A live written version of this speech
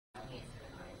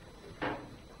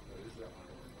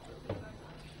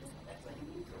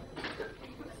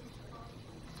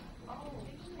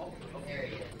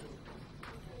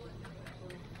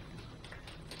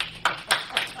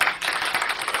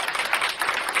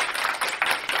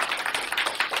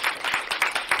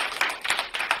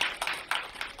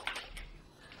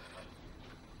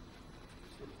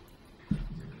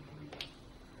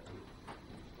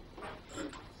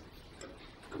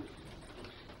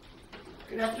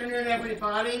afternoon,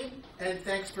 everybody, and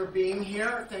thanks for being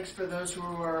here. Thanks for those who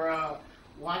are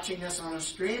watching us on a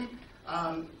stream.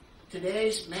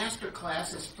 Today's master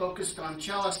class is focused on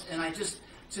cellist, and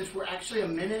since we're actually a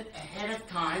minute ahead of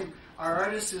time, our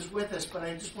artist is with us, but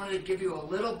I just wanted to give you a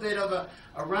little bit of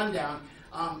a rundown.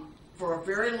 For a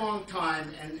very long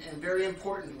time, and very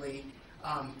importantly,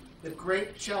 the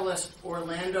great cellist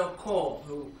Orlando Cole,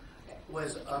 who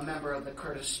was a member of the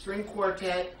Curtis String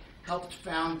Quartet, helped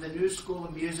found the New School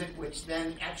of Music, which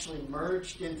then actually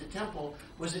merged into Temple,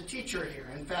 was a teacher here.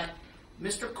 In fact,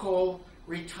 Mr. Cole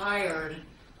retired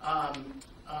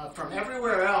from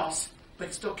everywhere else,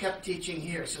 but still kept teaching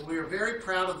here. So we are very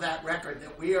proud of that record,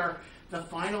 that we are the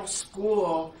final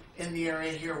school in the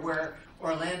area here where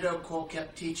Orlando Cole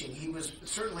kept teaching. He was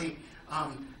certainly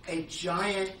a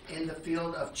giant in the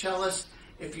field of cellist.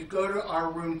 If you go to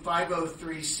our room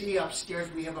 503C upstairs,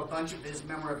 we have a bunch of his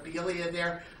memorabilia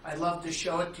there. I'd love to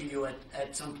show it to you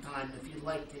at some time if you'd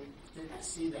like to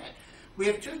see that. We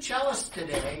have two cellists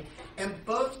today, and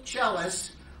both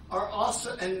cellists are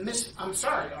also,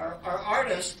 our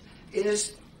artist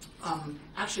is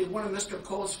actually one of Mr.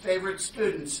 Cole's favorite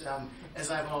students, as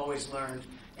I've always learned.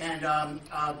 And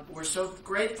we're so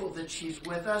grateful that she's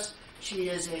with us. She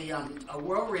is a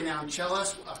world-renowned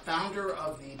cellist, a founder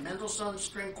of the Mendelssohn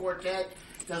String Quartet,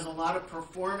 does a lot of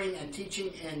performing and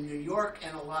teaching in New York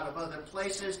and a lot of other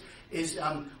places, is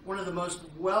one of the most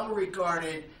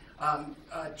well-regarded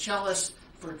cellists,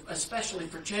 especially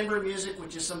for chamber music,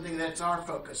 which is something that's our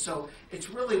focus. So it's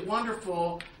really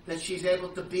wonderful that she's able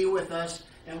to be with us,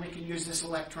 and we can use this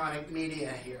electronic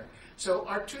media here. So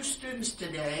our two students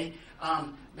today,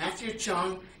 Matthew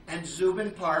Chung and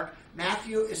Zubin Park.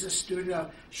 Matthew is a student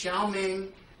of Xiaoming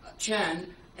Chen,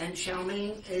 and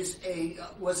Xiaoming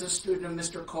was a student of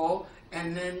Mr. Cole,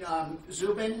 and then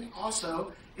Zubin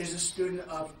also is a student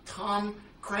of Tom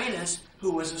Cranis,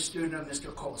 who was a student of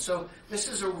Mr. Cole. So this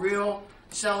is a real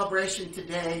celebration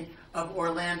today of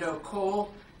Orlando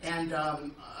Cole, and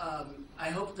I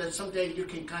hope that someday you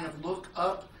can kind of look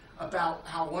up about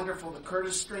how wonderful the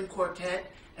Curtis String Quartet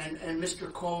and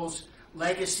Mr. Cole's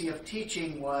legacy of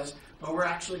teaching was, but we're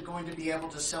actually going to be able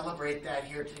to celebrate that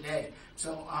here today.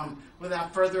 So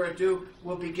without further ado,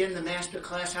 we'll begin the master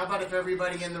class. How about if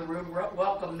everybody in the room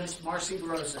welcome Miss Marcy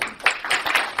Rosen.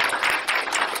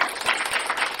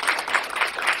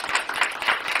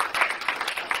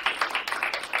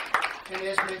 And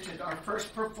as mentioned, our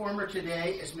first performer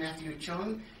today is Matthew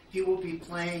Chung. He will be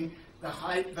playing the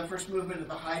first movement of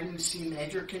the Haydn C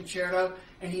Major Concerto,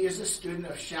 and he is a student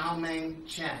of Xiaoming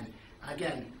Chen.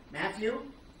 Again, Matthew.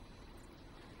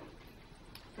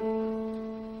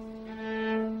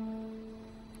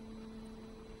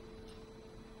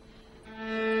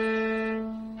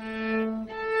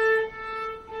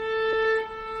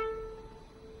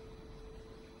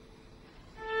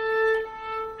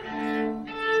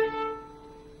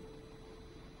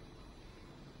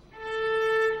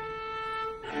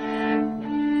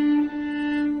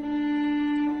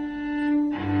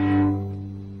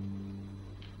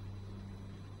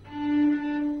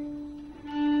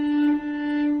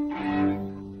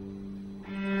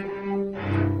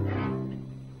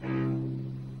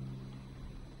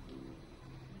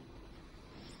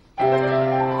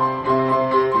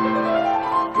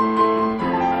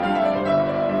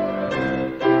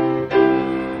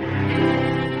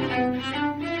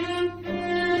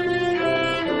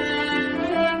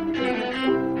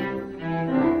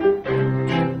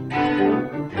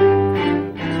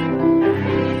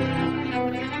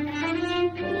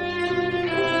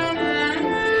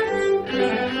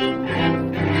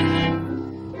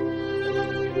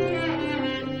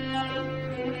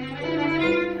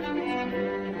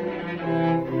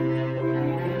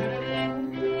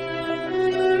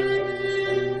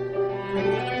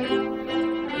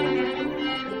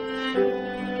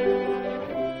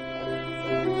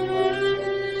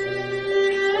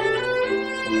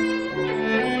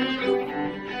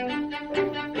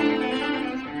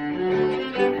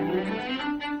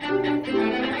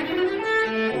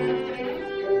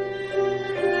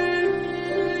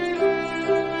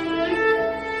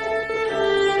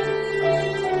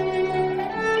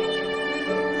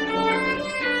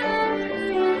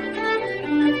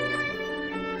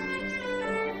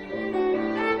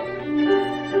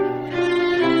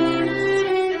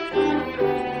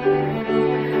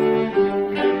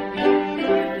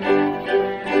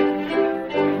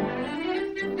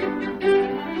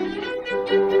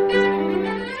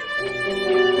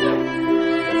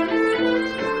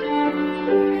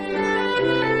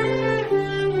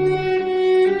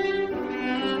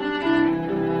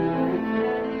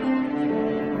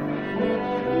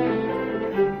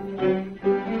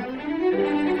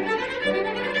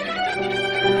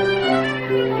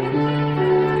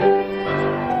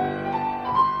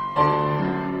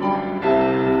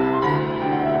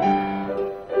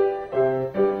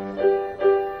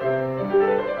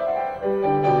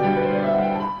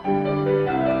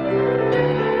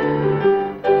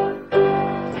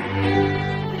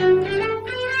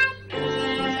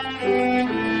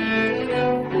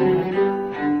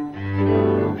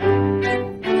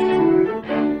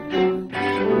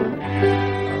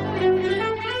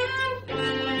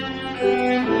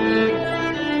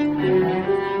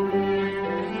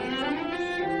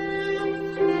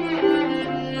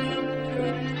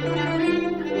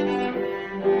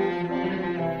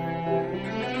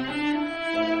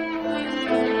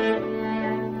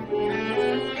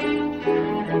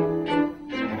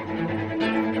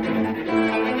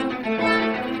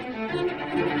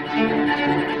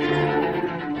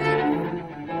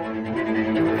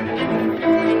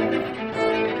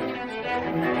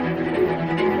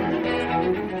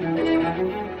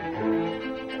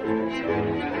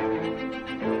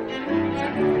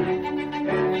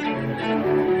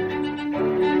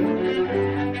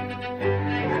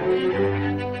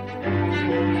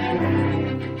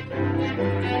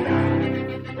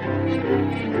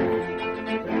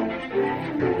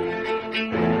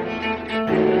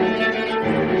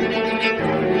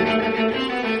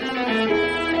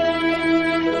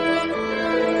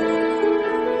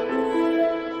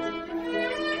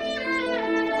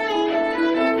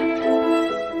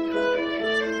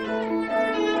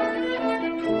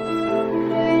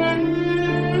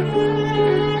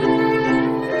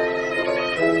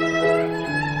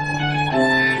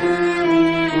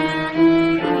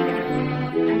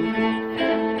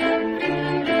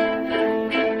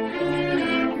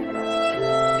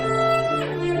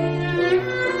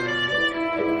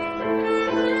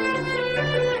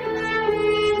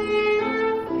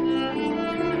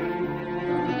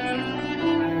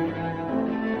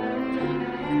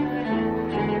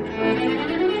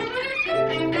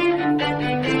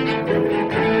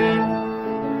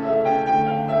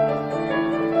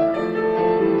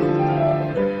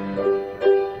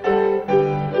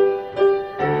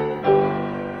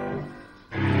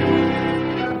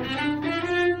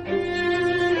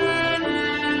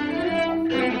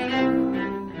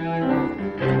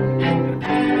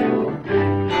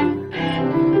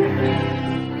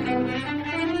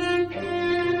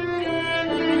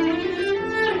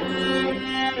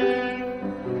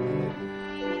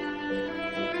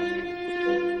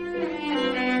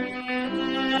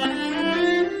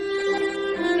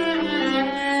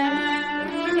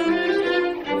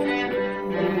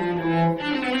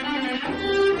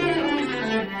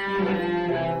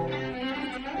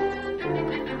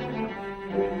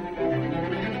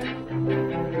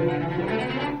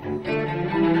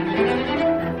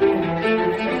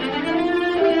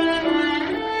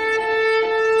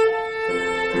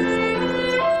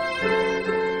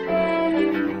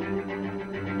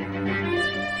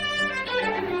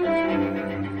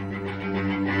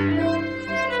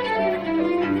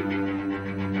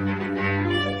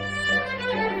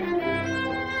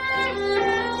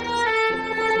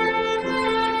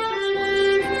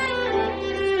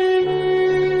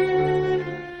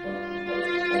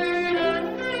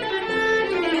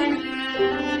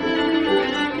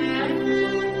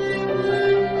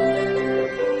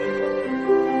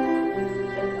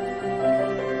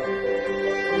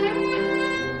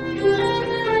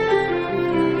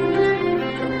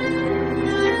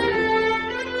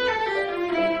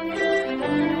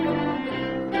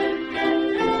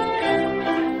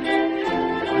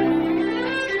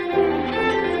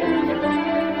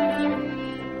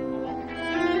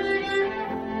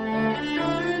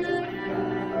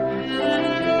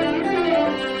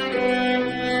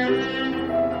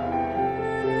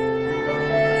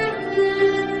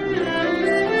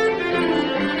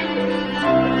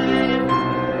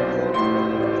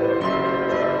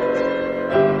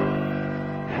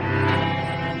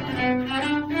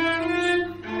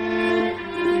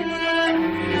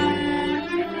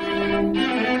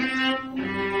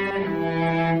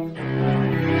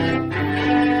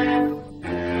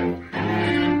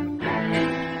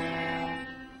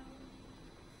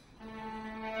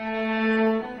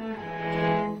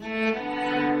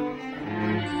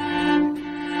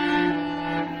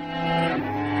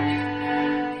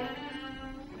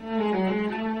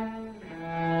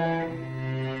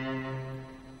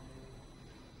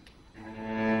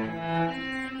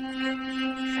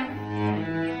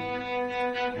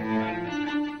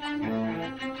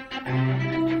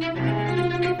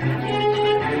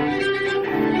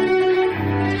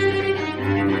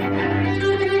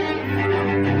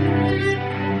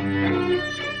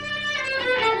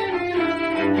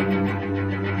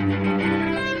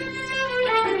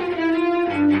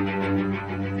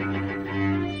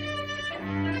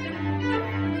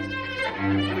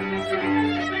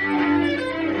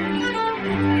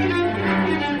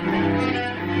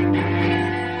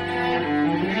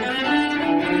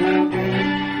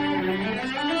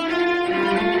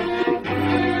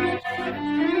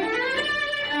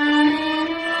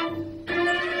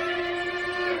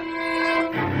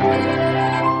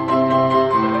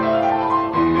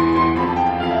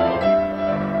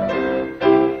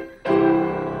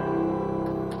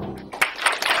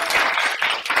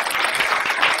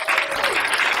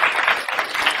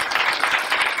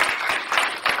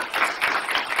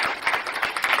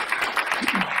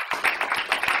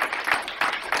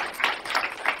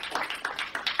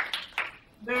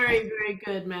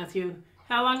 Matthew.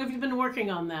 How long have you been working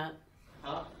on that?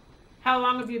 Huh? How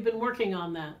long have you been working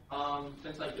on that?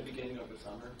 Since like the beginning of the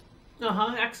summer.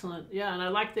 Uh-huh, excellent. Yeah, and I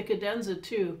like the cadenza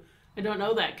too. I don't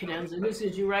know that cadenza.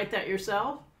 Did you write that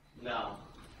yourself? No.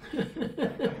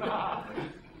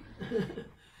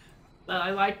 But I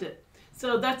liked it.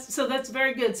 So that's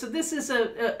very good. So this is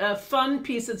a fun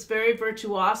piece. It's very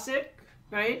virtuosic,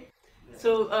 right? Yeah.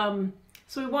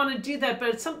 So we want to do that,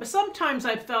 but sometimes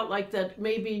I felt like that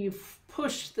maybe you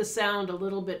push the sound a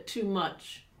little bit too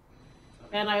much.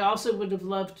 And I also would have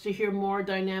loved to hear more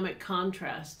dynamic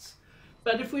contrasts.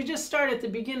 But if we just start at the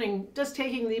beginning, just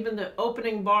taking even the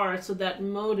opening bar, so that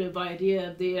motive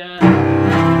idea,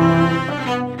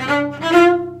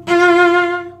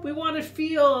 we want to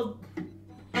feel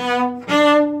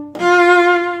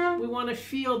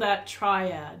that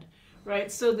triad,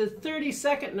 right? So the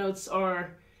 30-second notes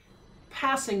are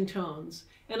passing tones.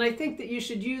 And I think that you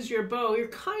should use your bow. You're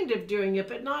kind of doing it,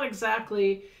 but not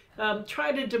exactly.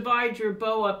 Try to divide your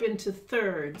bow up into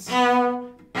thirds.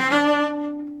 Right?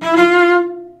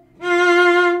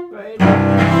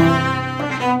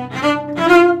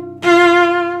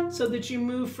 So that you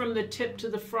move from the tip to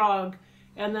the frog,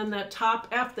 and then that top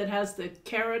F that has the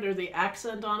caret or the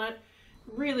accent on it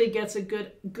really gets a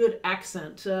good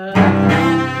accent.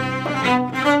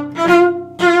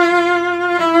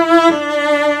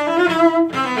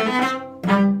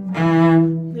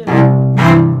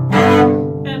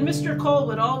 And Mr. Cole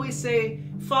would always say,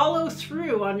 follow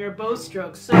through on your bow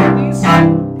strokes. So these,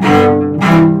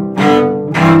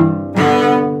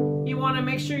 you want to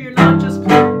make sure you're not just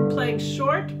playing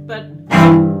short, but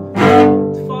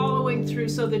following through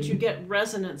so that you get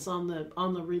resonance on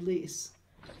the release.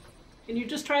 Can you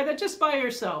just try that just by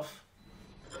yourself?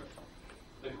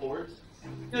 The chords?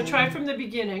 No, try from the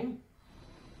beginning.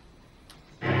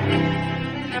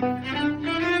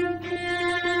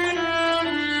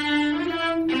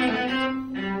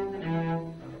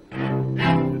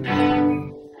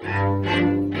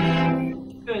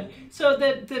 Good. So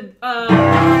that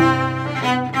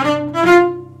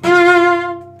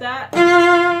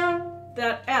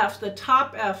F, the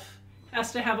top F,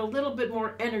 has to have a little bit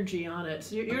more energy on it.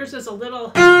 So yours is a little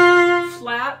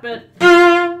flat, but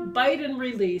bite and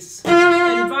release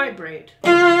and vibrate.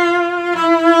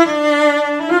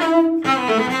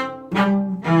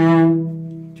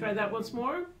 Try that once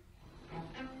more.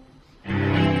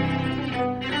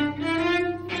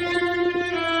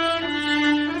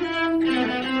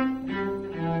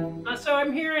 So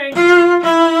I'm hearing, so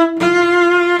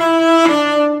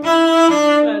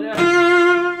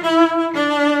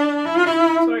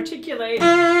articulate,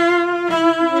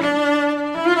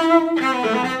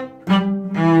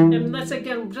 and let's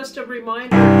again, just a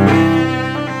reminder,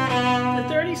 the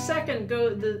 30-second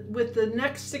go with the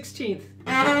next 16th,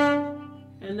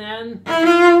 and then,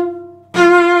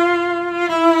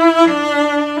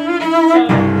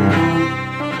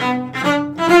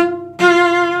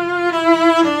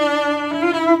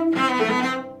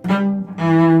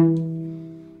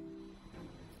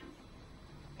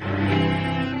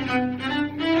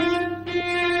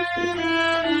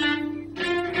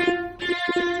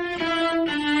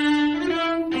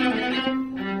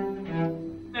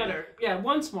 better, yeah,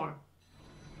 once more.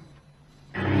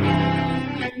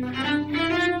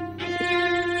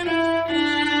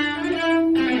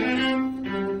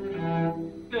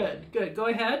 Good, go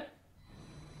ahead.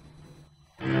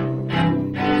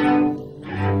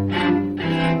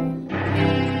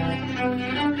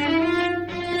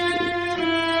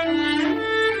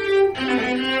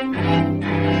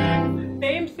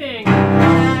 Same thing.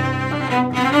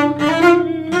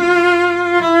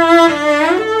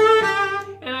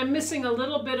 And I'm missing a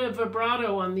little bit of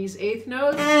vibrato on these eighth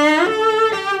notes.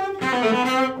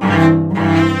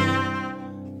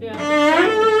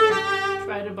 Yeah,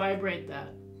 try to vibrate that.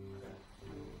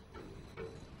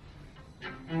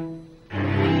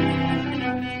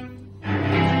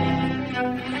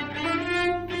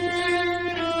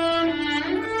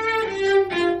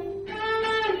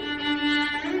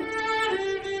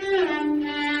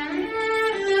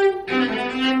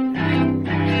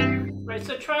 Right,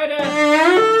 so try to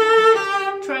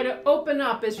open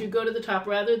up as you go to the top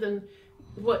rather than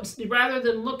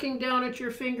looking down at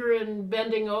your finger and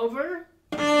bending over.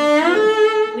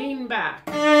 Lean back.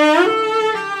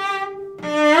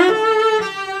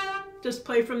 Just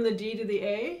play from the D to the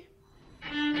A.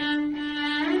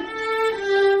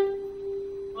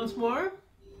 Once more.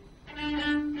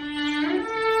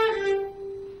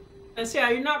 And see how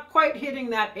you're not quite hitting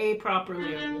that A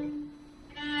properly.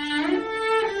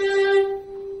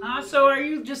 So are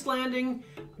you just landing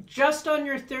just on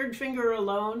your third finger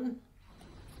alone?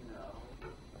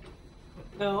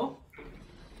 No. No.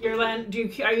 Your land. Do you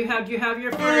have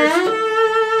your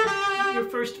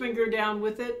first finger down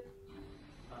with it?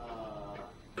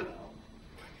 No.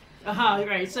 Aha,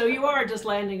 right. So you are just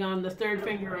landing on the third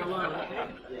finger alone.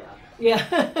 Yeah.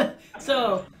 Yeah.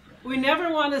 So we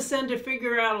never want to send a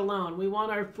finger out alone. We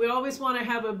always want to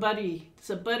have a buddy.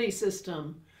 It's a buddy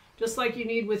system, just like you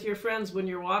need with your friends when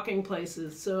you're walking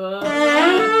places. So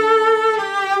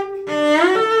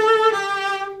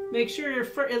make sure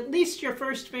at least your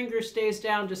first finger stays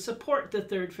down to support the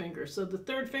third finger. So the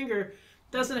third finger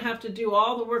doesn't have to do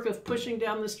all the work of pushing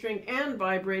down the string and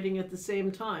vibrating at the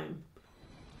same time.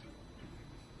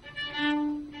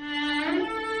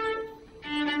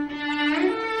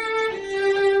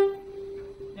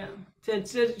 Yeah.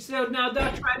 So now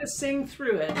try to sing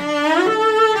through it.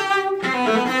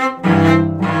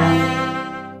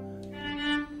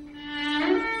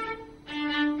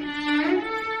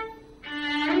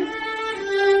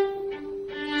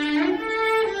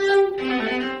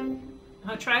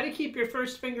 Now try to keep your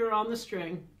first finger on the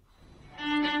string.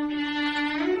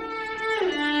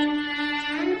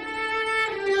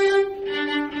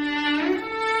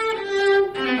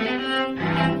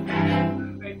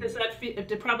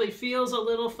 It probably feels a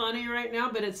little funny right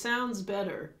now, but it sounds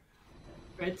better,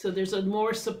 right? So there's a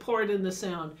more support in the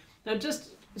sound. Now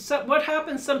what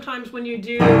happens sometimes when you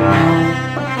do, you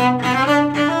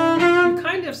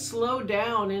kind of slow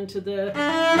down into the,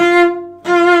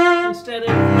 instead of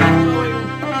going,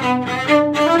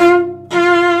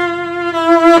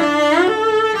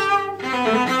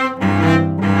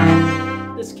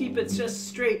 just keep it just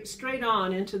straight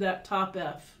on into that top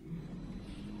F.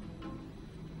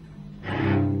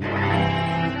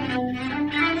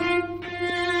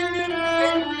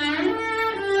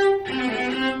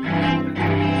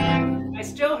 I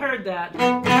still heard that.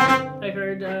 I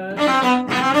heard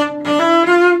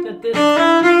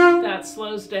that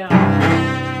slows down.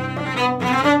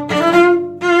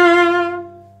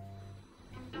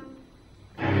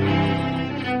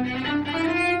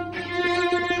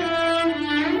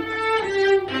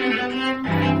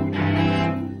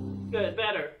 Good,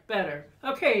 better.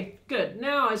 Okay, good.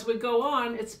 Now as we go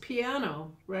on, it's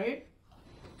piano, right?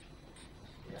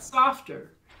 It's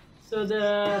softer. So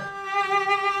the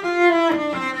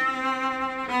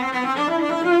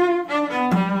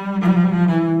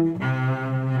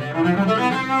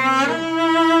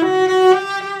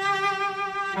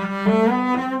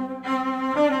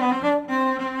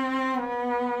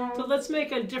so let's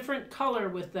make a different color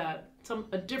with that,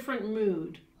 a different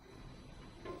mood.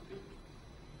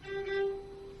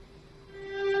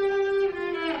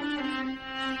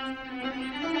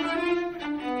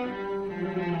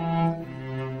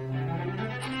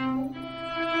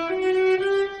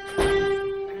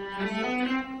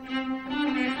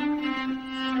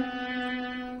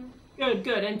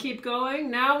 Good, and keep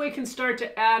going. Now we can start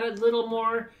to add a little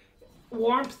more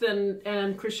warmth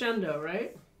and crescendo,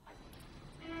 right?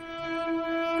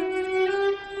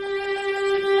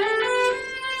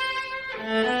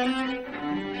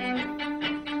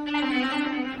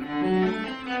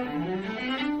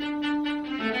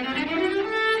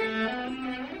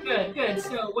 Good.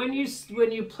 So when you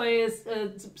play a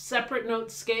separate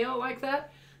note scale like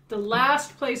that, the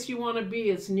last place you want to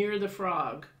be is near the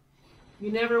frog.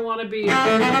 You never want to be,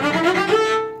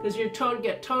 because you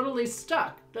get totally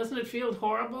stuck. Doesn't it feel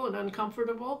horrible and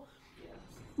uncomfortable?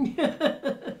 Yes.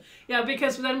 Yeah,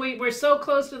 because then we're so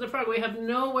close to the frog, we have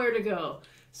nowhere to go.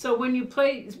 So when you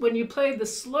play the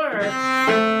slur,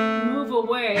 move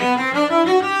away,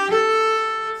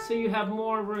 so you have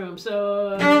more room.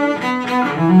 So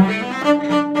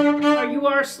you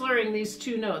are slurring these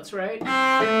two notes, right?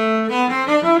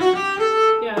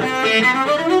 Yeah.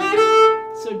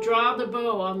 So draw the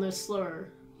bow on the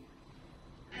slur.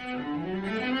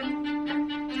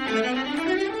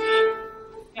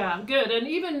 Yeah, good. And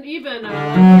even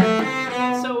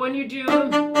so when you do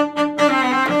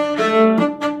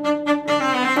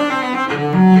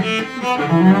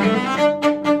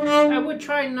I would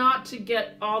try not to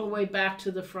get all the way back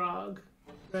to the frog,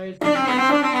 right?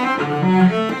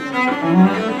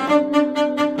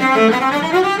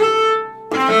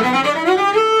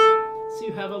 So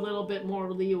you have a little bit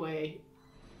more leeway.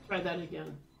 Try that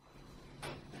again.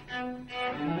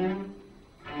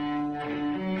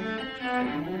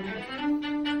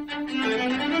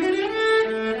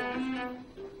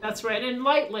 That's right, and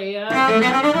lightly.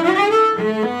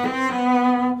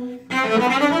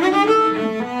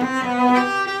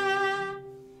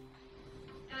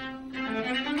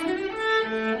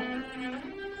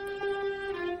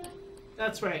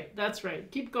 That's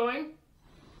right. Keep going.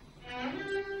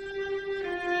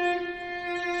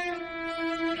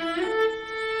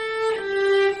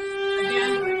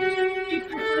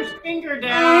 finger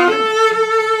down.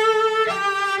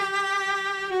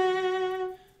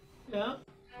 Yeah.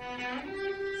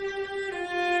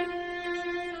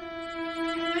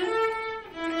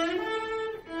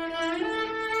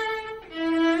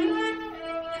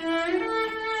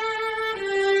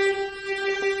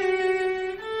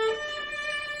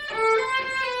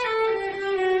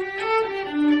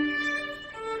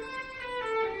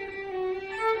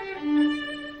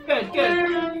 Good,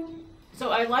 good. So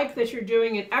I like that you're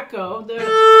doing an echo.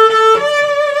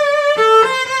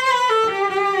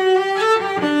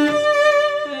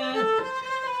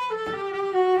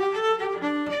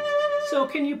 So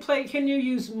can you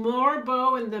use more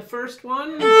bow in the first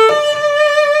one?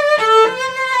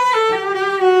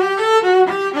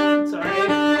 Sorry.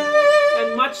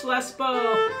 And much less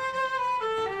bow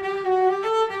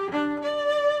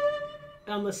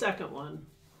on the second one.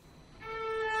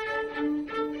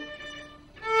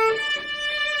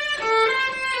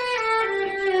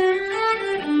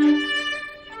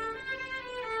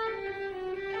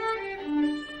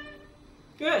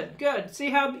 Good, good. See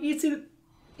how easy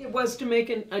it was to make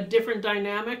a different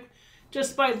dynamic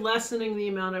just by lessening the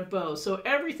amount of bow. So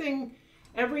every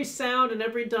sound and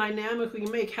every dynamic we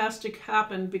make has to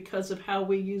happen because of how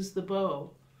we use the bow.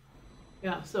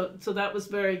 Yeah, so that was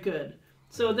very good.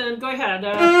 So then go ahead.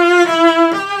 And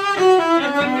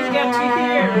when we get to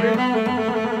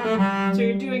here, so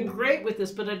you're doing great with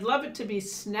this, but I'd love it to be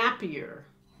snappier.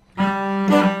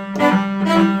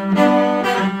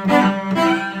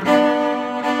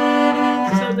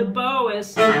 So the bow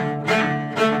is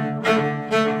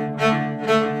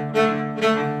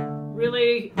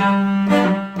really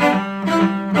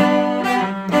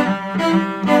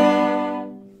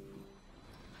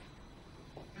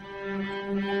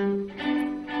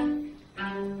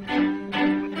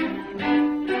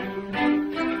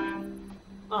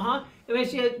it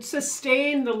makes you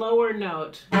sustain the lower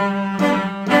note.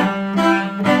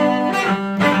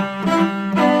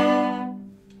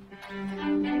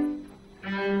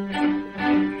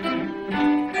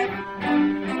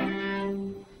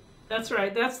 That's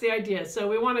right, that's the idea. So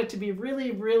we want it to be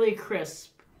really, really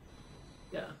crisp.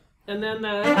 Yeah. And then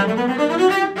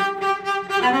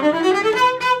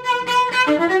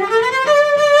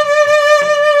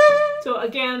so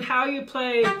again, how you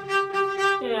play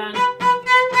and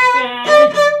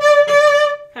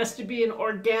has to be an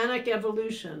organic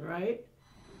evolution, right?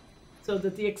 So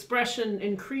that the expression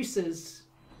increases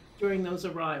during those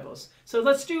arrivals. So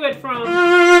let's do it from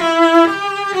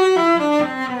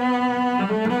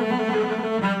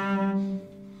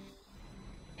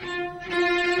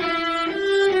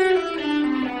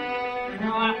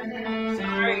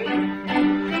sorry.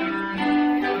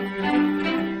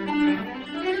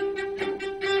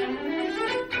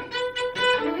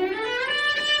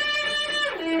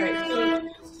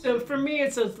 So for me,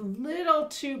 it's a little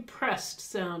too pressed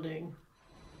sounding.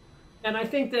 And I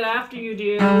think that after you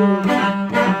do,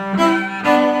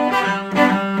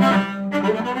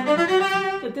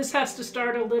 that this has to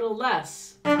start a little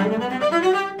less. And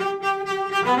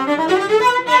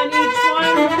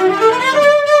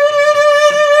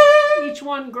each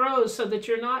one grows so that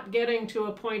you're not getting to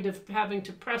a point of having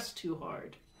to press too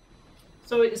hard.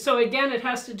 So again, it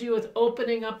has to do with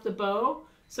opening up the bow.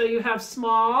 So you have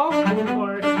small,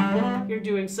 or you're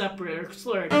doing separate or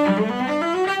slurred.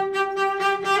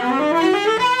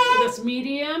 That's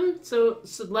medium, so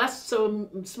less, so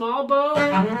small bow,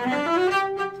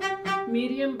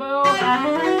 medium bow,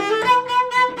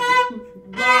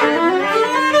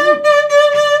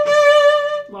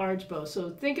 large bow.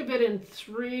 So think of it in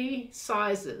 3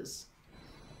 sizes.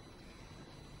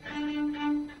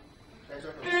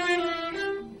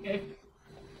 Okay.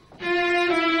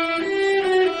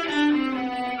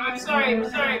 I'm sorry,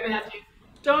 Matthew.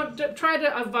 Don't try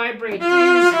to vibrate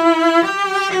these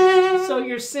so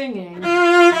you're singing.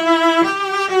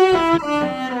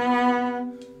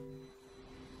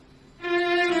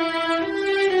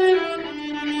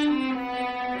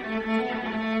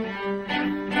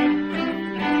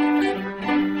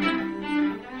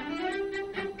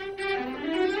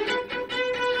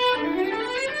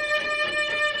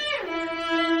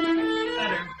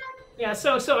 Better. Yeah,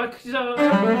 so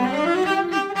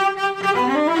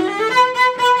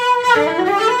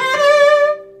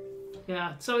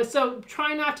yeah, so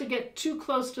try not to get too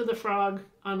close to the frog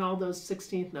on all those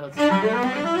 16th notes.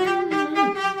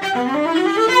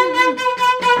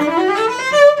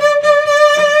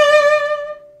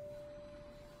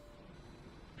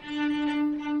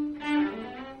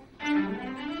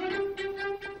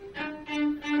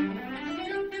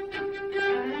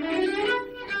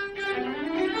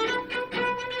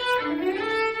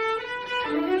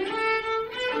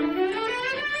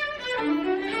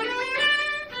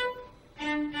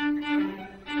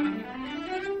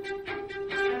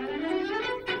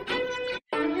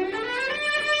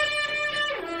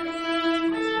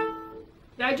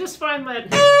 I just find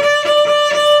that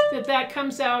that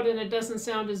comes out and it doesn't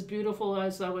sound as beautiful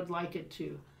as I would like it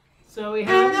to. So we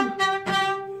have...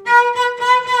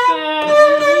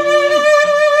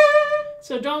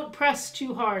 So don't press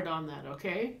too hard on that,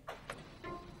 okay?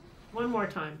 One more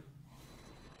time.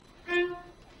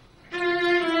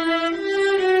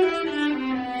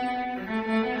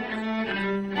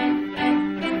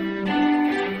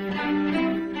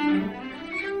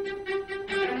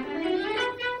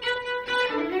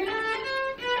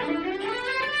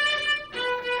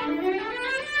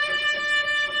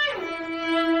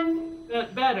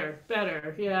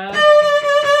 Better, yeah.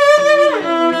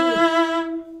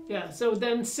 Yeah, so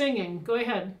then singing, go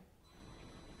ahead.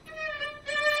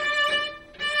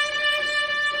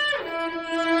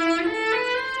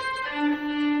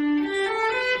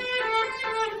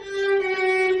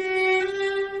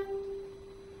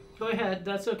 Go ahead,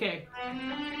 that's okay.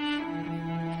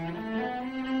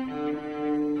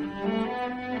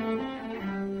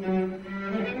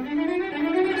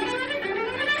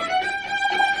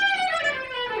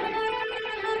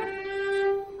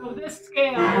 So this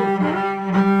scale.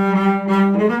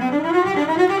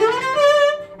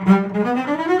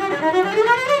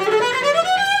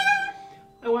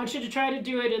 I want you to try to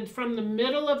do it from the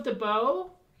middle of the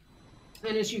bow,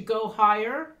 and as you go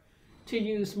higher, to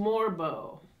use more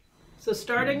bow. So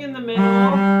starting in the middle.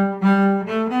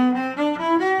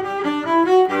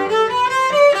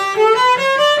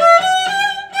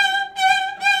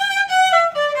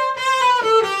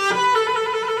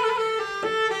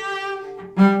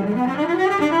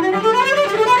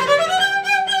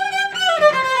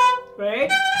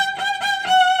 Right?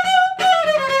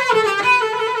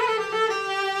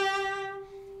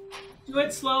 Do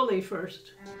it slowly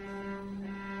first.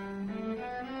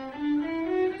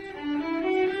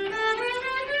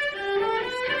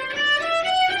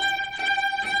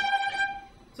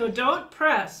 So don't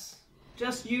press,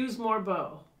 just use more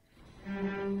bow.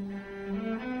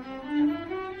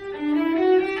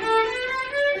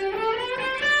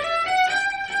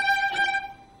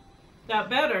 That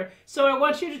better. So I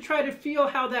want you to try to feel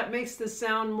how that makes the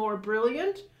sound more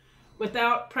brilliant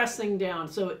without pressing down,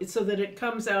 so that it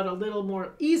comes out a little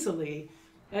more easily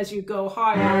as you go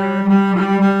higher.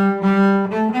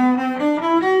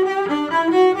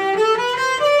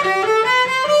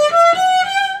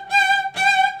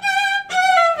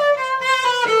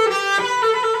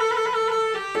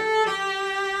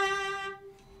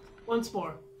 Once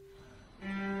more.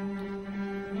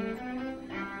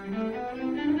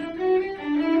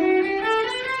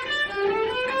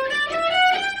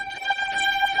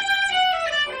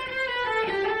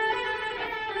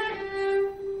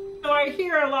 So I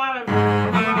hear a lot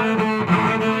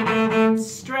of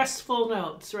stressful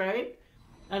notes, right?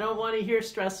 I don't want to hear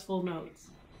stressful notes.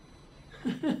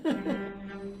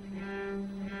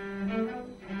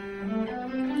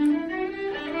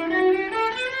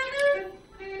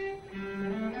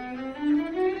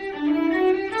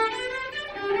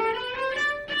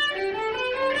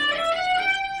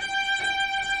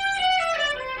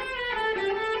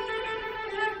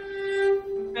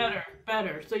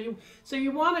 Better. So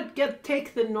you want to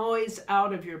take the noise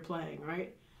out of your playing,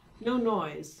 right? No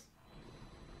noise.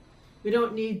 We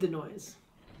don't need the noise.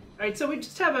 All right, so we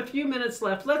just have a few minutes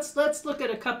left. Let's look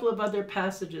at a couple of other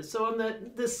passages. So on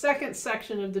the second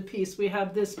section of the piece, we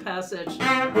have this passage.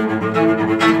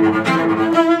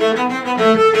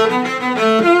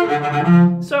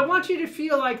 So I want you to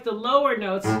feel like the lower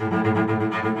notes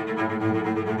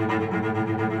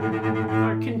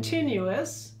are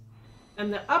continuous,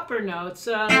 and the upper notes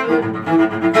are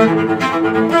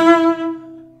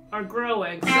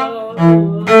growing. So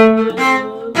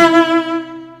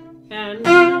and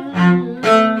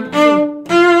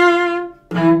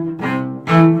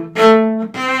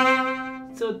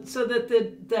so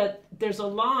that there's a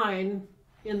line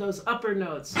in those upper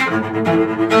notes.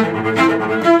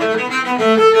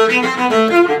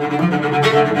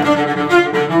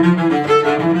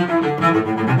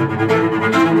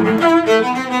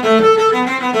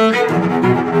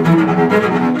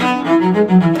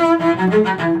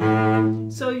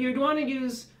 So you'd want to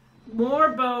use more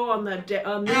bow on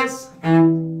this.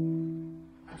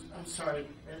 I'm sorry.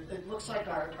 It looks like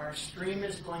our stream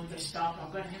is going to stop.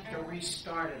 I'm going to have to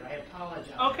restart it. I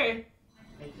apologize. Okay.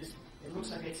 It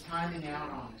looks like it's timing out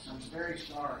on us. I'm very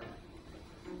sorry.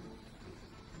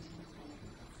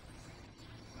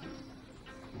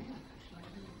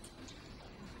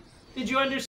 Did you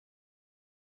understand?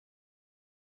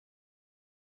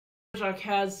 Jacques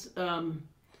has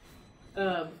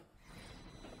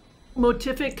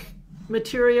motific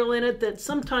material in it that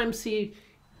sometimes he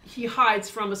he hides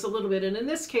from us a little bit. And in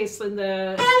this case, in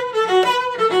that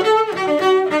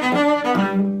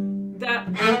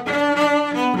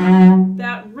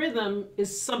rhythm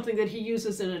is something that he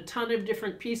uses in a ton of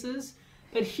different pieces.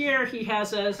 But here he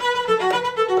has us,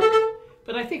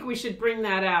 but I think we should bring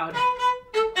that out.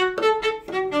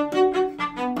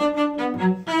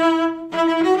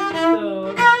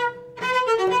 So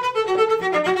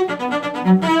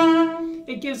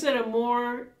it gives it a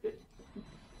more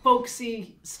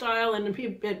folksy style, and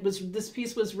this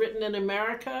piece was written in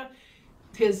America.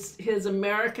 His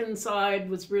American side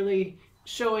was really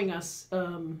showing us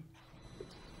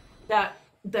that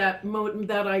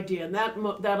idea, and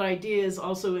that idea is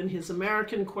also in his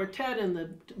American quartet and the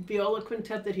viola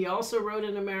quintet that he also wrote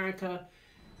in America,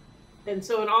 and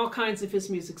so in all kinds of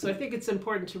his music. So I think it's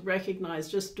important to recognize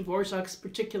just Dvorak's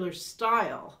particular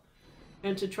style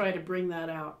and to try to bring that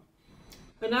out.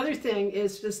 Another thing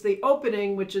is just the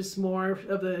opening, which is more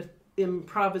of an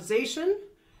improvisation.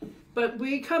 But when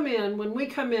we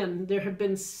come in, there have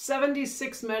been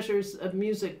 76 measures of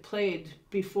music played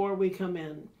before we come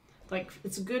in. Like,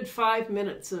 it's a good 5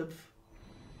 minutes of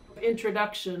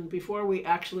introduction before we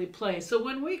actually play. So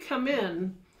when we come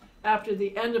in, after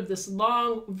the end of this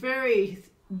long, very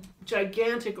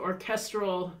gigantic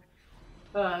orchestral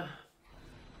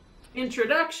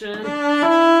introduction,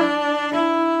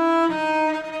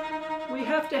 we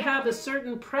have to have a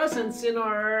certain presence in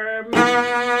our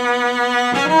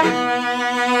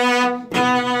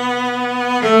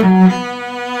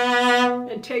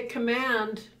and take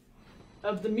command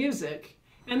of the music.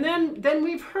 And then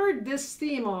we've heard this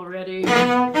theme already.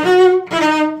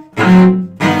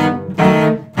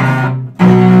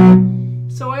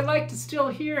 So I like to still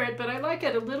hear it, but I like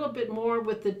it a little bit more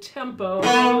with the tempo.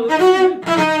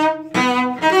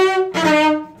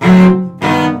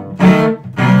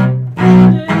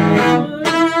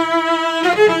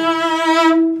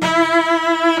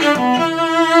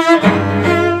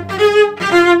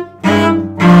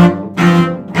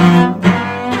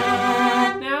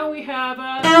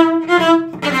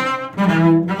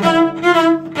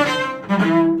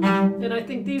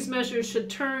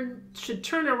 Should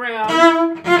turn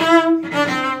around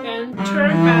and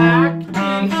turn back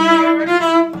to here.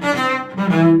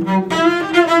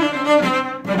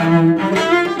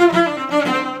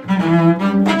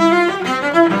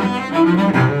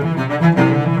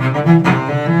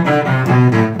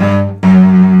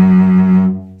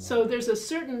 So there's a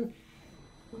certain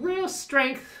real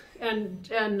strength and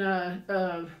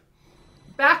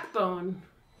backbone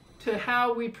to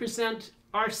how we present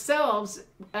ourselves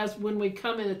as when we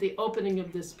come in at the opening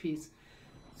of this piece.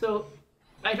 So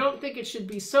I don't think it should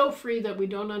be so free that we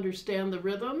don't understand the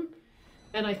rhythm,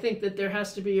 and I think that there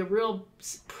has to be a real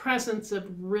presence of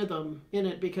rhythm in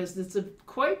it, because it's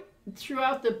quite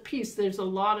throughout the piece there's a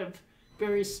lot of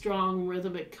very strong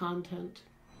rhythmic content.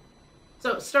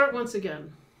 So start once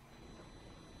again.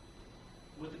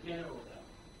 With the piano or without?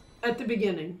 At the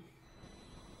beginning.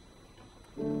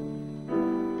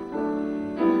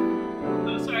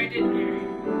 Sorry, I didn't hear you.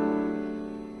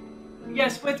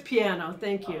 Yes, with piano.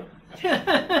 Thank you.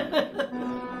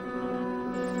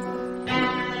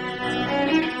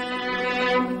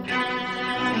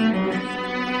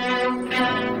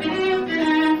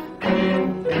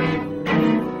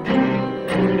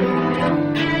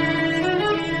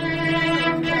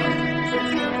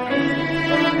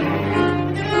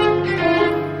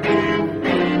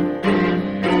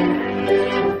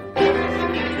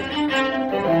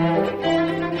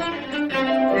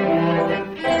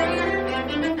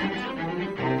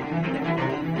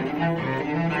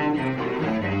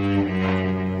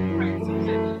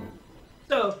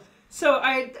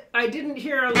 I didn't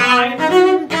hear a line.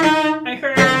 I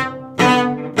heard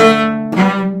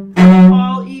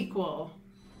all equal.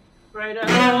 Right?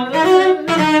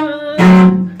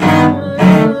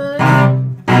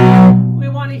 We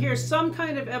want to hear some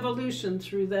kind of evolution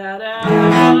through that.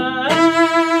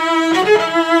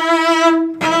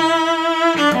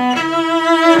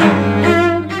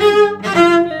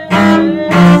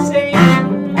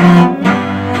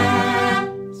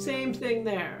 Same thing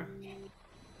there.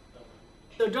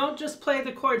 So don't just play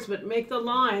the chords, but make the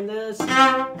line this. And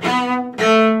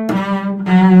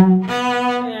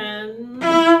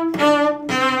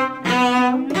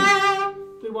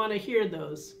we want to hear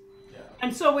those. Yeah.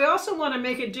 And so we also want to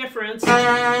make a difference between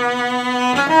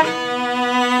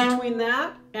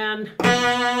that and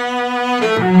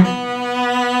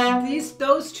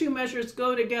those two measures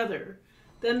go together.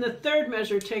 Then the third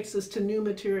measure takes us to new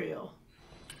material.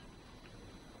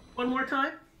 One more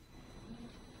time.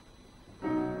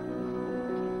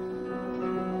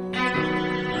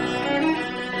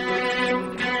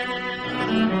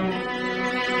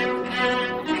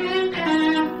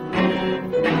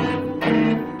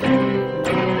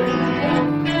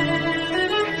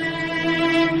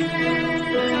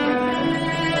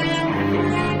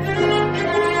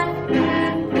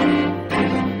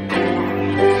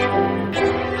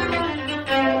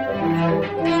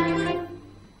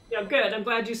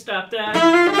 glad you stopped that.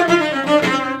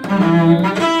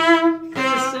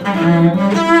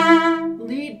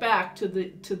 Lead back to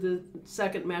the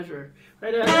second measure.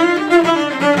 Right. Lead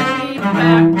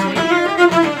back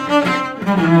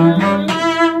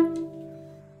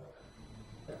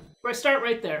to start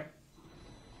right there.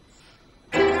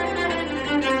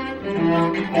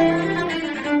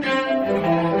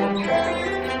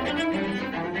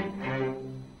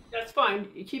 That's fine.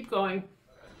 You keep going.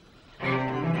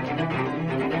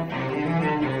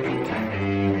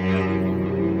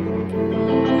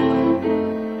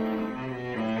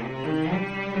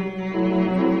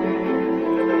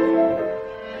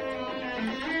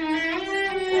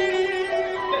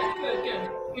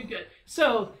 Good.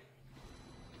 So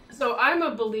I'm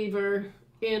a believer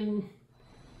in.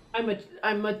 I'm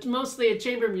mostly a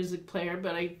chamber music player,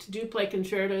 but I do play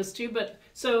concertos too. But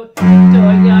so I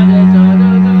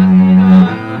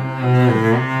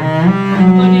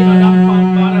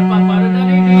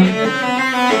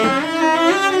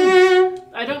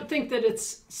don't think that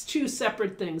it's two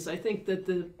separate things. I think that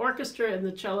the orchestra and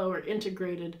the cello are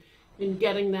integrated in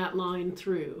getting that line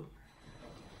through.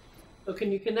 So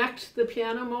can you connect the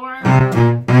piano more?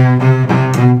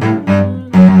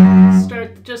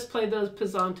 Just play those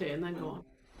pesante and then go on.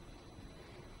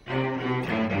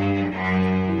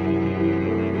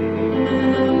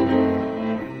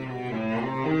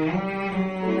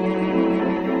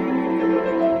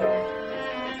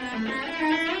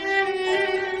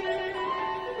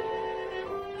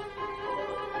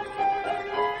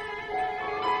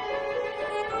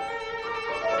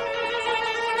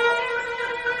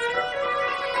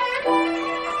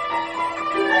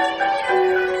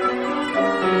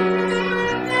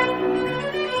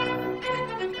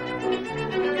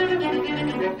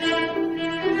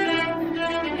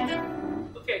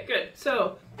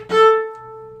 So,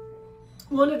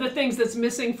 one of the things that's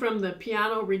missing from the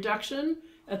piano reduction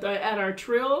at our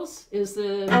trills is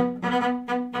in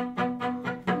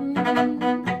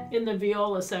the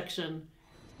viola section.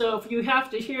 So if you have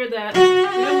to hear that,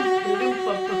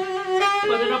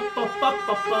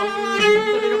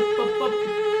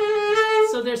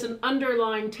 so there's an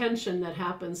underlying tension that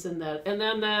happens in that, and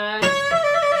then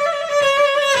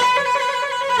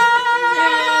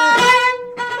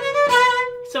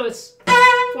so it's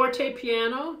forte,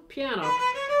 piano, piano,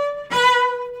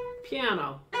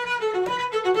 piano.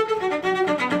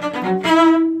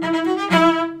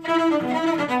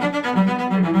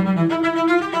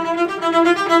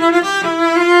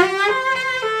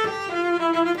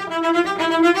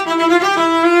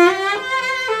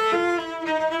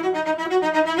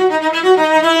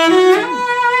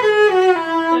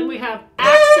 Then we have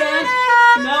accent,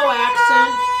 no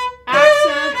accent,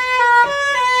 accent,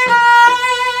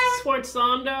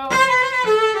 sforzando,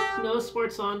 no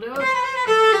sforzando,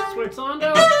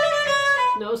 sforzando,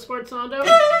 no sforzando,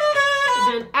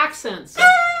 and then accents.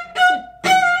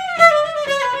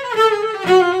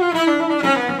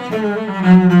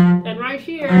 And right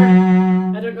here,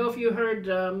 I don't know if you heard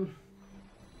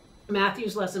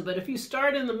Matthew's lesson, but if you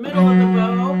start in the middle of the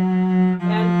bow,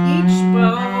 and each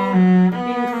bow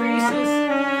increases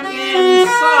in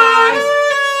size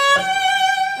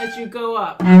as you go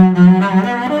up.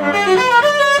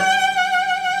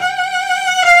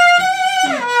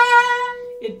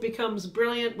 It becomes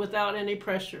brilliant without any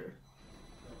pressure.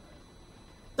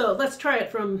 So let's try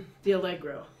it from the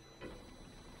Allegro.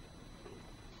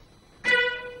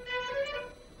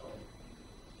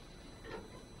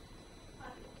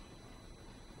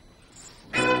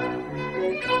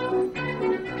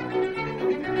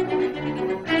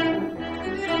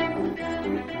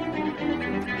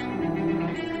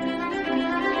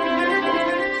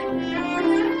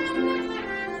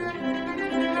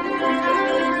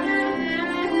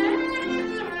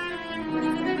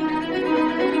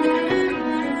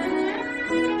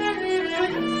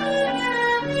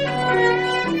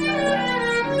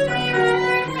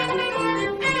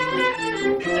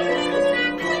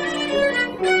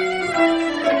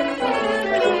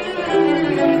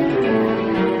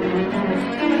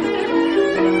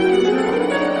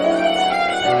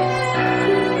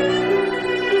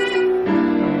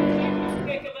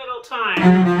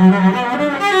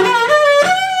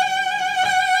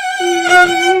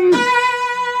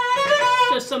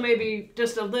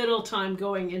 Just a little time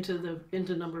going into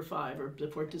number 5 or the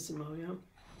fortissimo, yeah.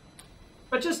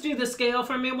 But just do the scale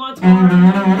for me once more.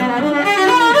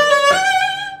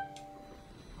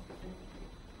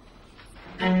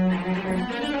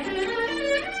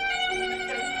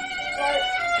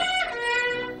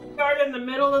 Start in the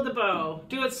middle of the bow.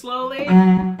 Do it slowly.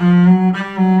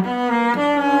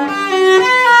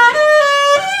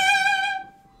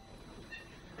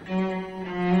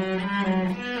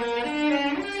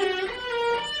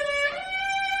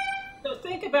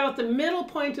 about the middle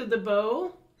point of the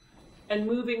bow and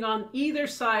moving on either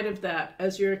side of that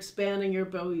as you're expanding your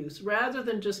bow use. Rather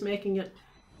than just making it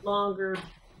longer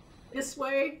this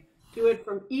way, do it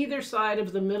from either side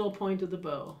of the middle point of the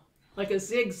bow, like a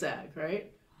zigzag,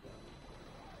 right?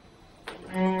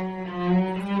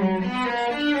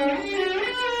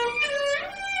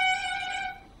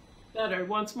 Better.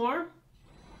 Once more.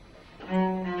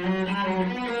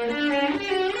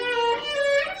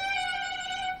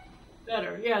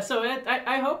 Better. Yeah, so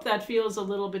I hope that feels a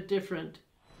little bit different.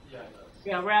 Yeah, it does.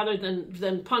 Yeah, rather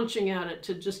than punching at it,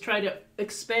 to just try to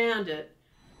expand it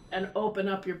and open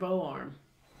up your bow arm.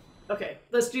 Okay,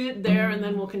 let's do it there and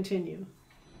then we'll continue.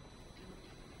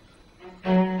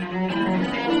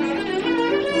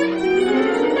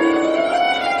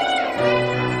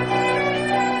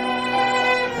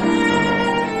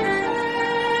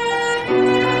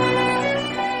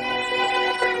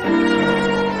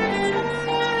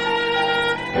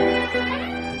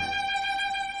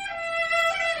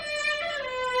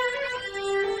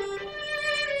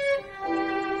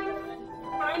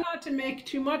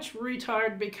 Too much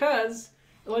retard, because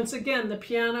once again the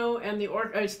piano and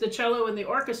the cello and the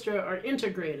orchestra are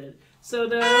integrated. So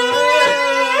the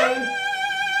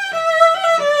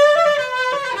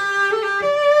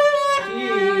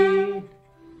G.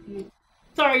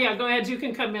 Sorry, yeah, go ahead. You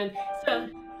can come in.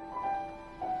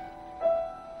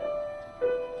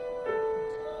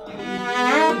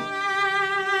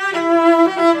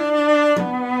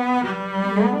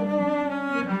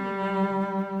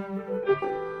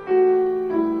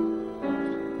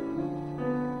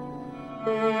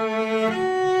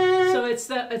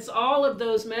 It's all of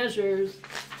those measures,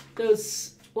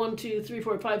 those 1, 2, 3,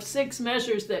 4, 5, 6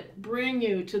 measures that bring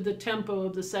you to the tempo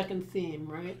of the second theme,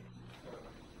 right?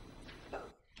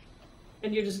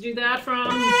 And you just do that from...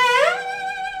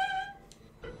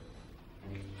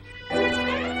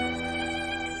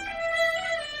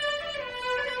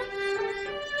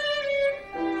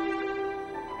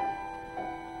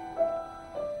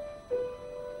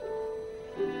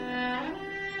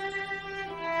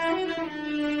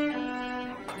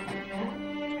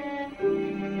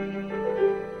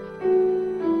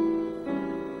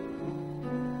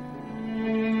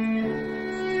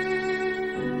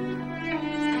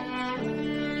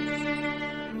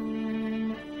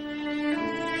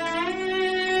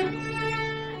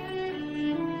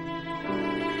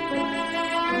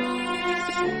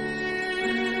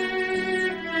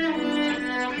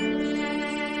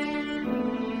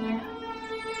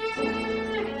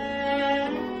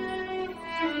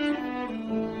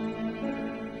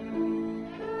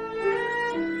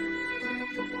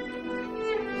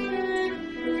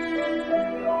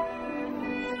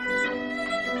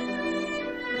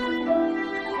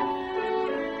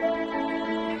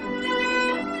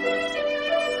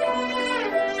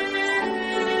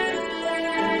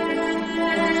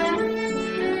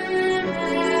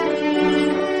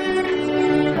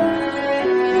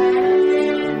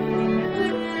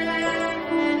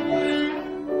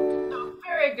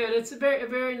 It's a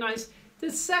very nice.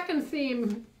 The second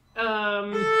theme,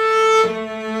 I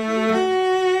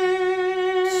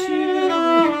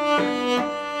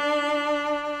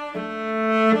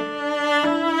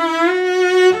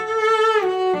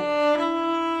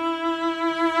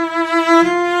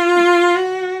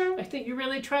think you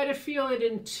really try to feel it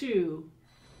in 2,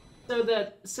 so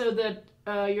that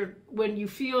when you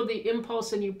feel the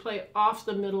impulse and you play off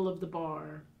the middle of the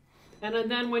bar.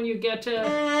 And then when you get to... then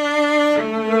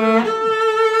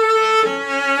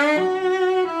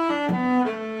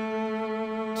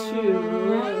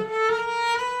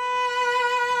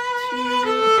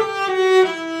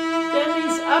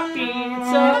these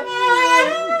upbeats are...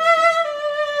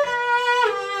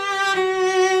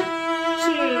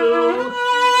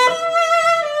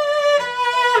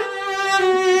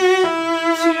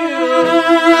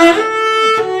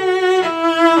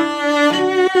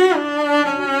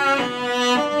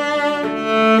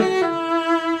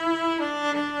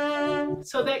 2,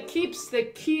 so that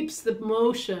keeps the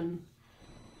motion,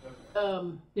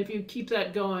 if you keep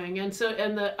that going. And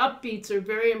the upbeats are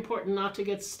very important, not to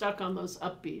get stuck on those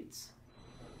upbeats.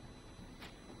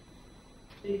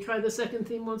 Can you try the second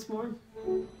theme once more?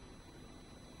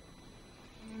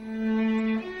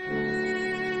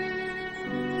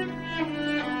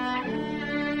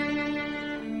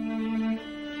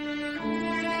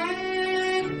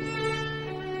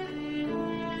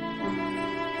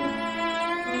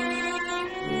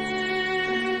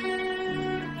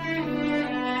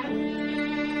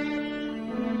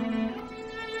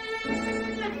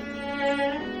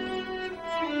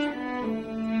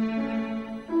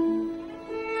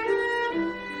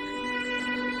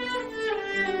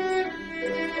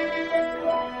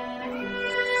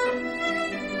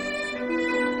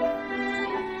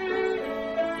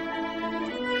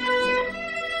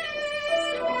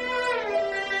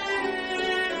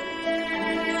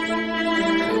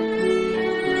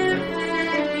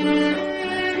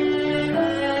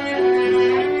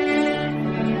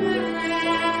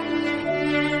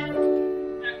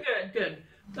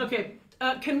 Okay,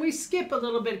 can we skip a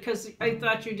little bit, because I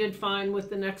thought you did fine with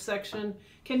the next section.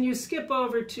 Can you skip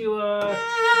over to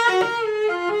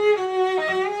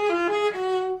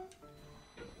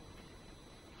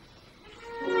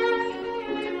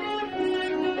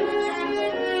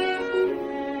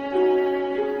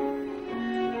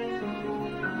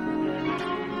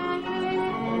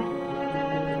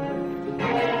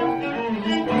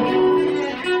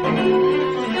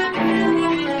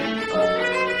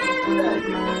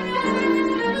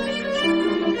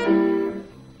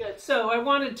So I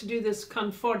wanted to do this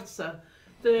con forza.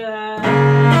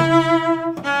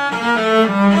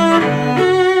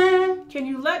 Can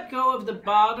you let go of the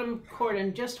bottom chord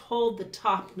and just hold the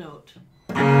top note?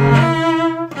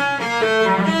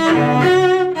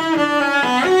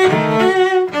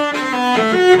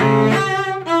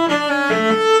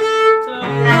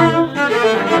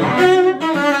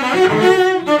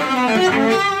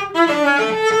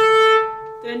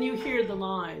 Then you hear the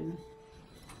line.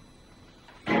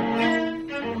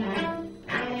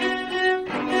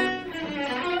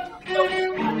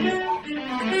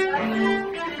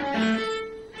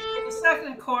 The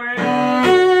second chord,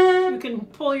 you can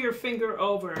pull your finger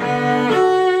over.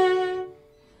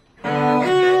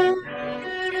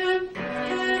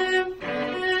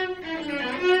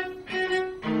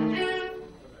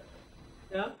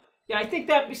 Yeah, I think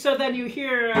that, so then you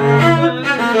hear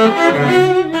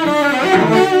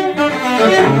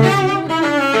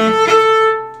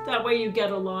that way you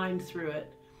get a line through it.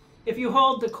 If you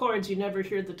hold the chords, you never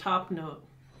hear the top note.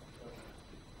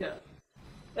 Yeah.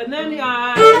 And then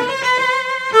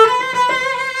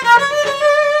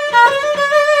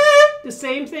the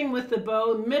same thing with the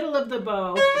bow, middle of the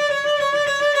bow.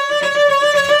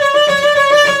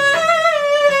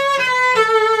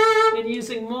 And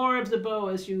using more of the bow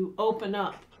as you open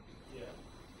up.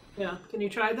 Yeah. Can you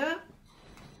try that?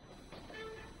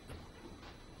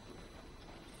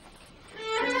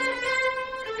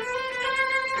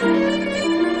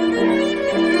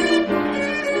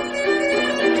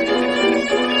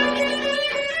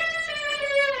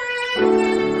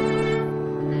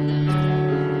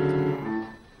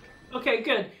 Okay,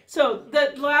 good. So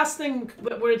the last thing,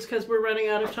 words, because we're running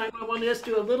out of time, I want to just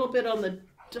do a little bit on the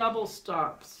double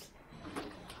stops.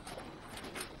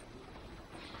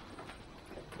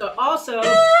 So also,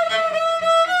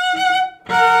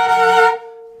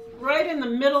 right in the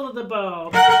middle of the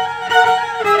bow.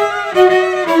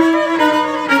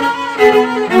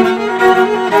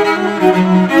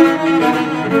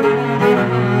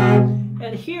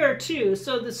 And here too,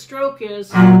 so the stroke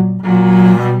is.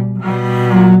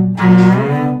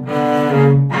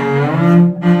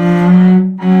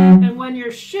 And when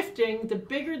you're shifting, the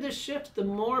bigger the shift, the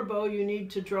more bow you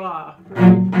need to draw.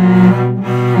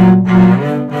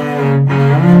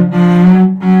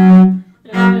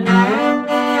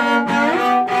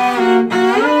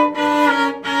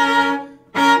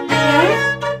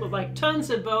 Like tons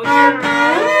of bow here.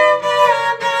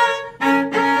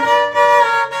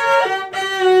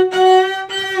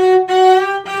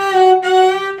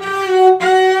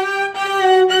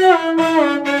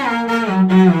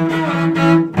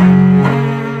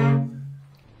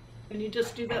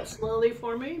 Just do that slowly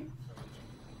for me.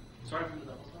 Sorry for the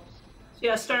double stops.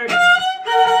 Yeah, start.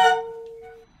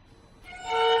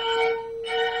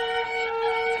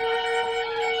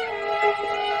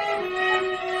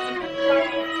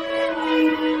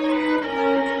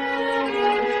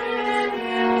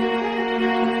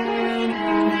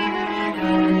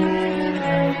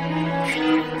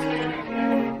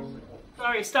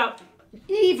 Sorry, stop.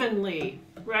 Evenly,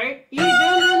 right?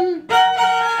 Even.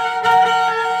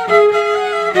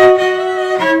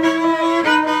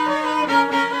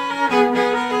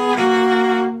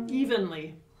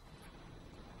 Evenly.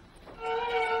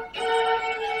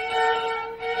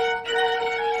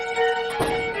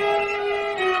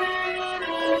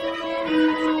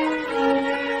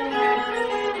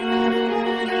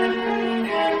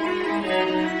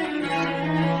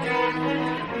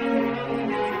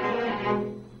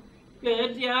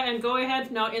 Good, yeah, and go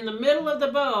ahead now in the middle of the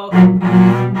bow.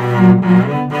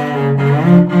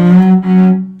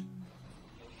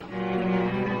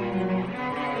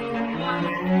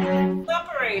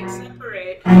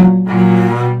 Separate.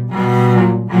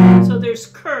 So there's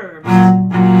curves.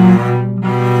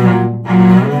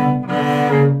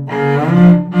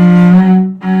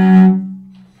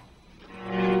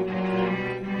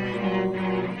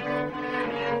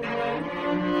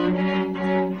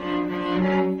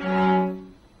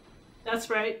 That's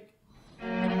right.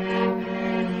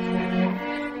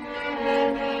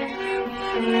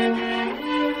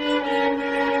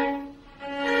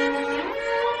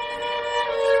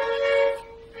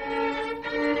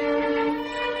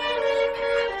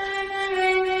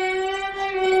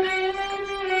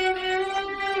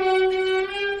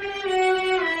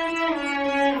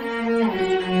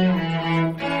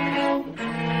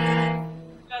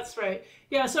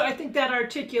 Yeah, so I think that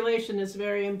articulation is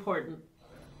very important.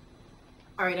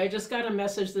 All right, I just got a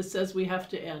message that says we have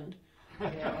to end.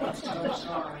 Yeah, I'm so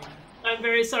sorry. I'm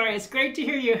very sorry. It's great to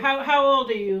hear you. How old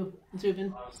are you,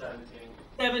 Zubin? I'm 17.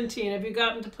 17. Have you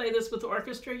gotten to play this with the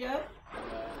orchestra yet?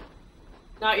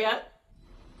 Not yet?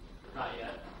 Not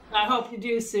yet. I hope you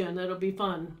do soon. It'll be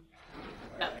fun.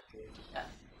 Yeah. Yeah.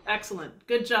 Excellent.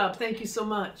 Good job. Thank you so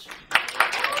much.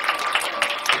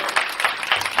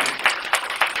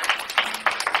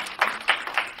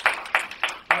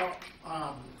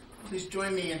 Well, please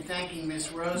join me in thanking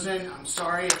Ms. Rosen. I'm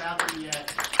sorry about the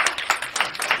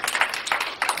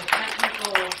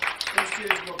technical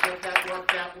issues. We'll get that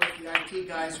worked out with the IT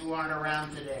guys who aren't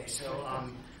around today. So,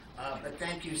 but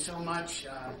thank you so much.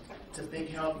 It's a big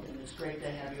help, and it's great to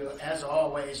have you as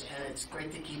always. And it's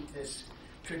great to keep this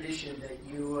tradition that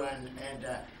you and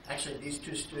actually these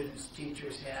two students,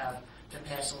 teachers have to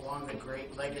pass along the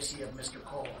great legacy of Mr.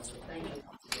 Cole. So thank you.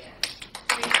 Yeah.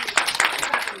 Thank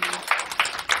you.